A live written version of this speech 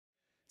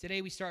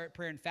Today we start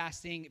prayer and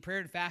fasting. Prayer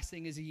and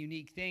fasting is a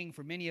unique thing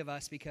for many of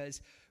us because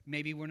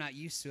maybe we're not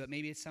used to it.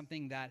 Maybe it's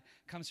something that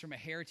comes from a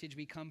heritage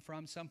we come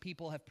from. Some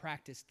people have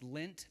practiced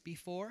Lent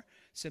before,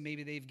 so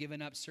maybe they've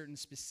given up certain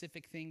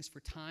specific things for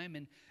time,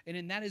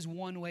 and that is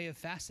one way of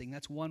fasting.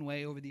 That's one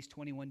way over these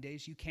 21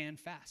 days you can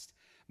fast.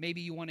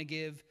 Maybe you want to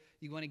give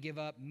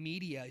up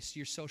media,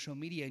 your social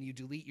media, and you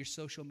delete your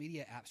social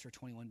media apps for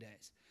 21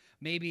 days.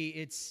 Maybe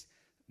it's,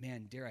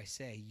 dare I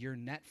say, your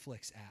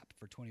Netflix app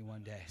for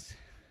 21 days.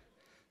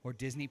 Or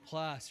Disney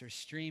Plus, or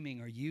streaming,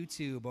 or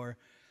YouTube, or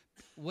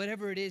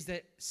whatever it is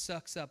that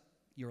sucks up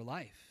your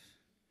life.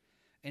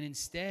 And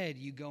instead,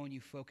 you go and you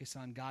focus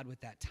on God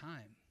with that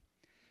time.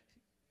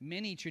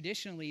 Many,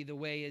 traditionally, the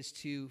way is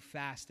to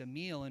fast a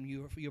meal, and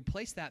you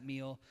replace that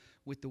meal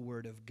with the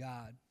Word of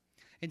God.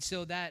 And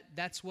so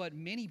that's what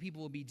many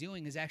people will be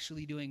doing, is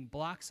actually doing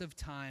blocks of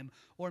time,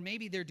 or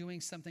maybe they're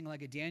doing something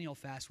like a Daniel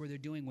fast, where they're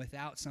doing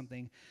without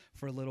something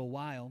for a little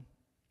while.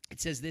 It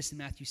says this in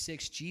Matthew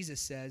 6,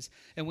 Jesus says,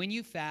 "And when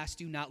you fast,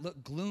 do not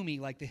look gloomy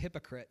like the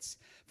hypocrites,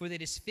 for they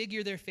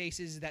disfigure their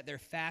faces that their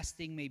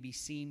fasting may be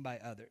seen by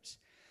others.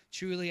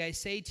 Truly I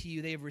say to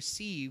you, they have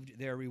received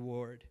their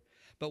reward.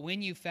 But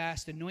when you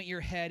fast, anoint your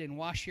head and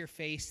wash your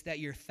face, that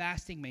your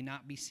fasting may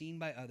not be seen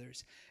by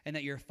others, and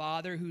that your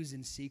Father who's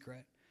in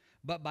secret,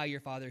 and your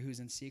Father who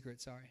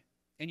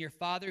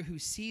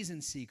sees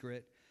in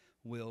secret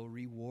will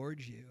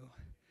reward you."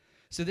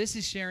 So this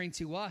is sharing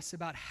to us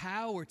about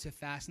how we're to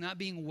fast, not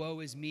being woe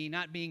is me,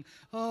 not being,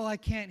 oh, I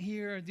can't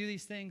hear or do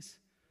these things.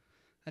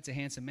 That's a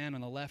handsome man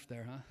on the left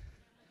there, huh?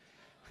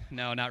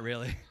 No, not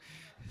really.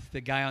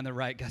 The guy on the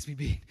right got me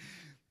beat.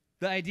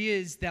 The idea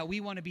is that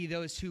we want to be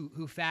those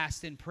who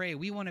fast and pray.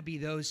 We want to be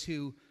those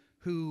who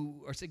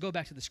go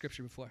back to the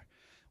scripture before.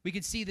 We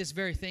could see this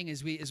very thing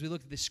as we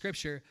look at the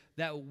scripture,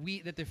 that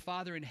the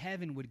Father in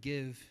heaven would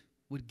give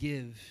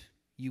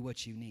you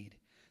what you need.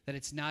 That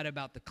it's not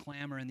about the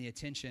clamor and the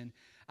attention.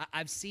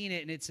 I've seen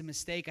it, and it's a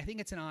mistake. I think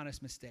it's an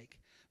honest mistake.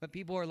 But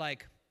people are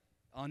like,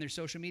 on their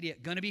social media,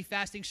 gonna be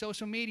fasting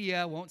social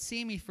media, won't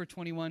see me for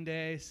 21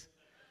 days.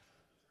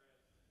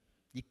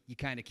 You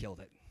kind of killed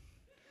it.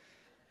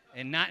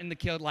 And not in the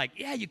killed, like,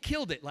 yeah, you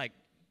killed it. Like,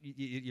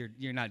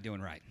 you're not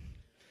doing right.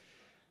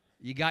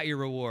 You got your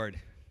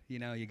reward. You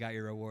got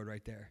your reward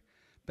right there.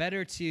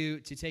 Better to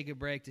take a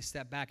break, to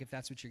step back if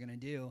that's what you're going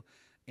to do,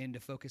 and to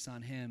focus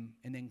on Him,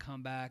 and then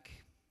come back,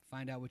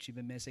 find out what you've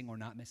been missing or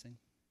not missing,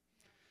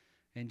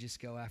 and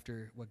just go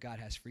after what God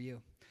has for you.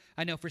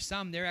 I know for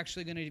some, they're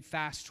actually going to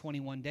fast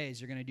 21 days.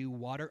 They're going to do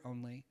water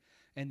only,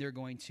 and they're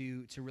going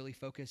to really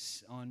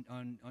focus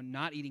on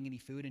not eating any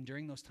food. And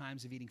during those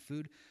times of eating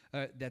food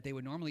that they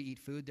would normally eat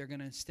food, they're going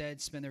to instead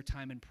spend their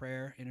time in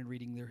prayer and in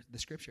reading the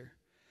Scripture,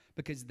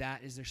 because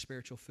that is their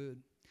spiritual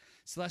food.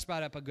 Celeste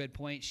brought up a good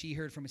point. She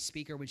heard from a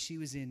speaker when she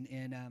was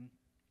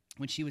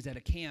when she was at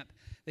a camp,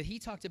 that he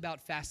talked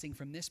about fasting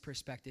from this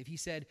perspective. He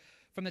said,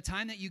 from the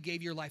time that you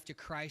gave your life to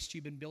Christ,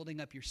 you've been building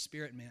up your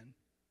spirit, man.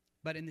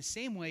 But in the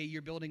same way,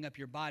 you're building up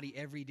your body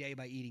every day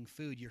by eating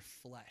food, your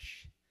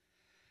flesh.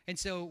 And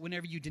so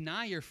whenever you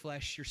deny your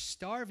flesh, you're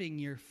starving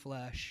your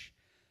flesh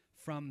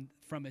from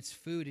its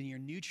food, and your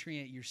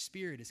nutrient, your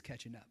spirit, is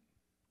catching up.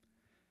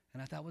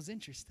 And I thought it was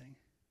interesting.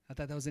 I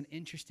thought that was an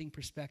interesting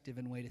perspective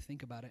and way to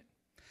think about it.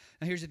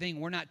 Now here's the thing.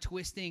 We're not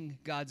twisting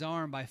God's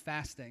arm by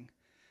fasting.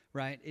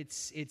 Right?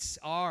 It's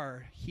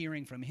our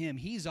hearing from Him.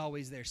 He's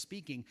always there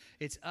speaking.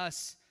 It's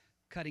us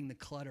cutting the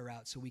clutter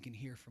out so we can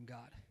hear from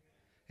God.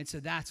 And so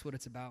that's what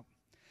it's about.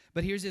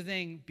 But here's the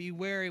thing. Be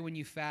wary when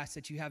you fast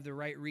that you have the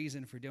right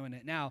reason for doing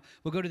it. Now,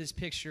 we'll go to this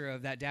picture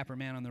of that dapper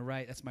man on the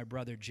right. That's my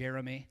brother,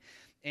 Jeremy.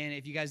 And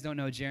if you guys don't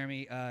know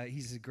Jeremy,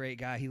 he's a great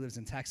guy. He lives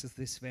in Texas with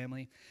his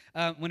family.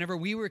 Whenever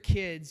we were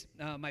kids,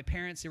 my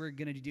parents, they were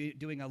going to be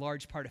doing a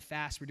large part of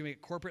fast. We're doing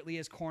it corporately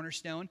as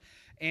Cornerstone.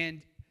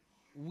 And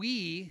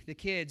we, the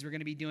kids, were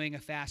going to be doing a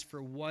fast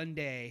for one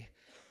day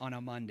on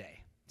a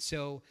Monday.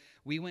 So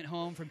we went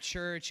home from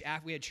church.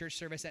 After we had church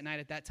service at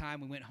night at that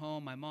time, we went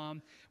home. My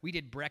mom, we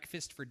did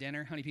breakfast for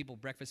dinner. How many people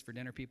breakfast for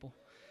dinner people?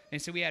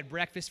 And so we had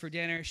breakfast for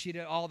dinner. She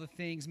did all the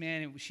things,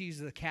 man. And she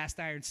used the cast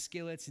iron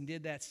skillets and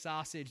did that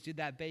sausage, did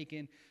that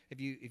bacon. If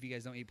you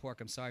guys don't eat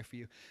pork, I'm sorry for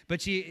you.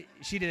 But she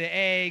did the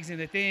eggs and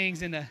the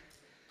things and the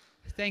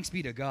thanks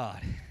be to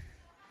God.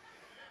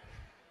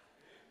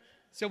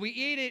 So we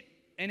ate it.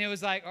 And it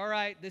was like, all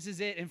right, this is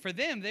it. And for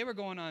them, they were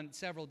going on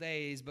several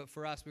days. But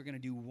for us, we were going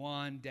to do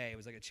one day. It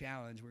was like a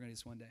challenge. We're going to do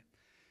this one day.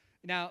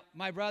 Now,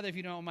 my brother, if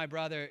you don't know my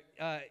brother,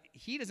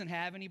 he doesn't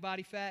have any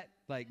body fat.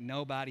 Like,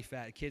 no body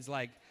fat. The kid's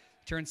like,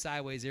 turned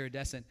sideways,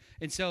 iridescent.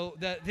 And so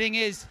the thing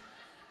is,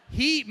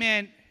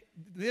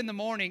 in the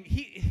morning,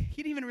 he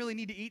didn't even really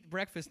need to eat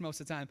breakfast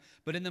most of the time.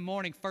 But in the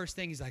morning, first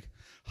thing, he's like,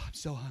 oh, I'm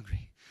so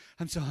hungry.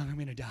 I'm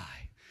going to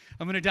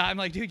die. I'm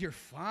like, dude, you're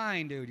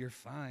fine, You're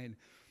fine.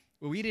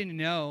 Well, we didn't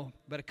know,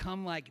 but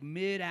come like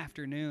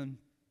mid-afternoon,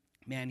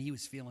 man, he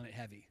was feeling it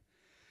heavy.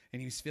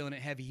 And he was feeling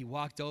it heavy. He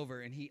walked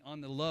over, and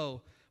on the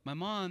low, my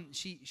mom,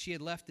 she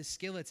had left the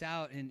skillets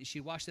out, and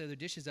she washed the other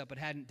dishes up, but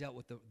hadn't dealt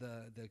with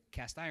the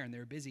cast iron. They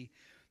were busy,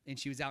 and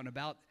she was out and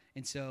about.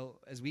 And so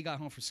as we got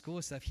home from school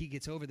and stuff, he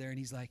gets over there and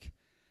he's like,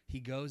 he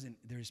goes and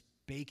there's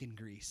bacon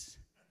grease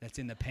that's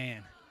in the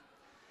pan.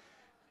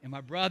 And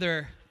my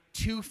brother,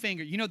 2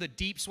 finger, you know the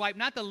deep swipe,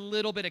 not the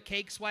little bit of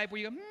cake swipe where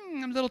you go,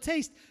 a little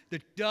taste.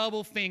 The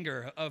double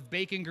finger of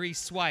bacon grease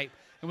swipe.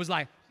 It was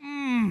like,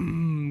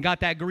 got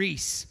that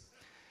grease.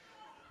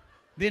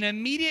 Then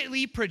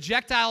immediately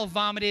projectile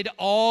vomited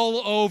all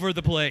over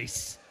the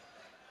place.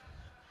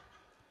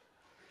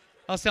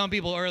 I was telling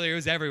people earlier, it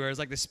was everywhere. It was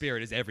like the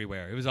Spirit is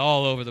everywhere. It was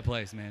all over the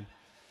place, man.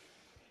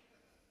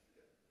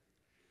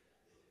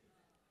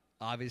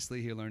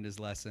 Obviously, he learned his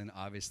lesson.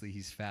 Obviously,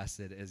 he's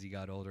fasted as he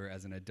got older,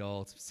 as an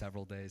adult,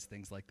 several days,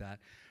 things like that.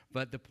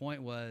 But the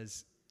point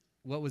was,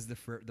 what was the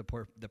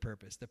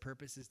purpose? The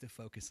purpose is to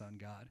focus on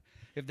God.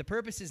 If the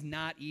purpose is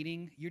not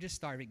eating, you're just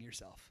starving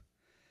yourself.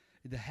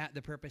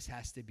 The purpose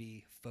has to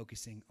be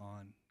focusing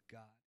on God.